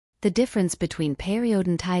The difference between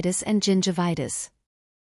periodontitis and gingivitis.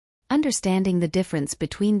 Understanding the difference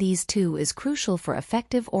between these two is crucial for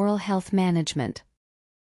effective oral health management.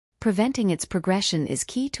 Preventing its progression is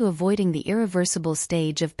key to avoiding the irreversible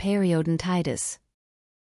stage of periodontitis.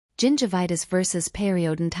 Gingivitis versus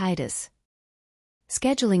periodontitis.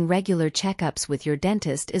 Scheduling regular checkups with your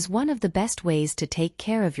dentist is one of the best ways to take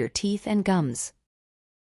care of your teeth and gums.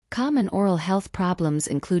 Common oral health problems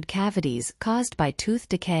include cavities caused by tooth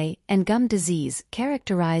decay and gum disease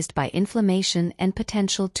characterized by inflammation and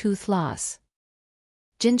potential tooth loss.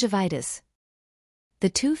 Gingivitis. The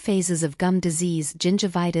two phases of gum disease,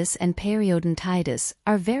 gingivitis and periodontitis,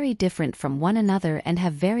 are very different from one another and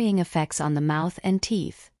have varying effects on the mouth and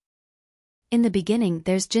teeth. In the beginning,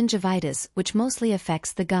 there's gingivitis, which mostly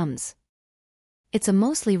affects the gums. It's a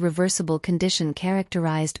mostly reversible condition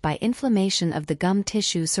characterized by inflammation of the gum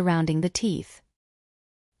tissue surrounding the teeth.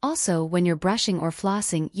 Also, when you're brushing or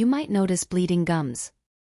flossing, you might notice bleeding gums.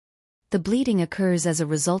 The bleeding occurs as a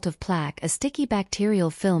result of plaque, a sticky bacterial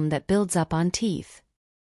film that builds up on teeth.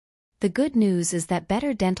 The good news is that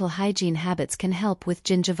better dental hygiene habits can help with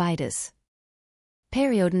gingivitis.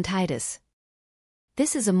 Periodontitis.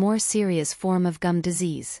 This is a more serious form of gum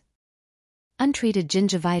disease. Untreated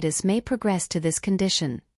gingivitis may progress to this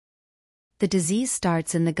condition. The disease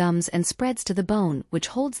starts in the gums and spreads to the bone, which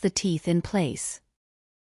holds the teeth in place.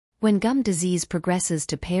 When gum disease progresses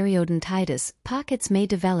to periodontitis, pockets may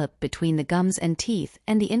develop between the gums and teeth,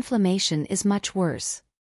 and the inflammation is much worse.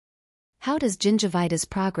 How does gingivitis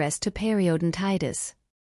progress to periodontitis?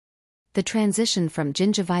 The transition from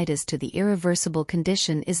gingivitis to the irreversible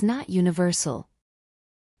condition is not universal.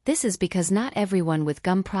 This is because not everyone with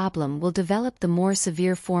gum problem will develop the more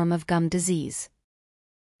severe form of gum disease.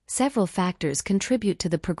 Several factors contribute to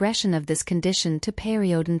the progression of this condition to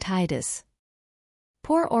periodontitis.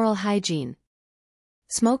 Poor oral hygiene.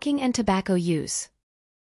 Smoking and tobacco use.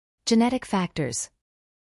 Genetic factors.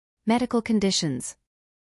 Medical conditions.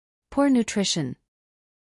 Poor nutrition.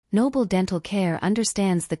 Noble Dental Care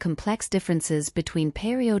understands the complex differences between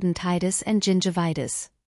periodontitis and gingivitis.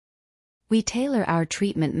 We tailor our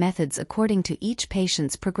treatment methods according to each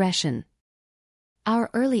patient's progression. Our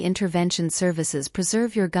early intervention services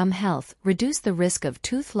preserve your gum health, reduce the risk of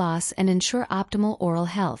tooth loss, and ensure optimal oral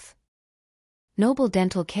health. Noble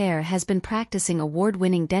Dental Care has been practicing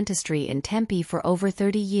award-winning dentistry in Tempe for over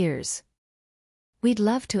 30 years. We'd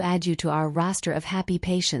love to add you to our roster of happy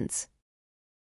patients.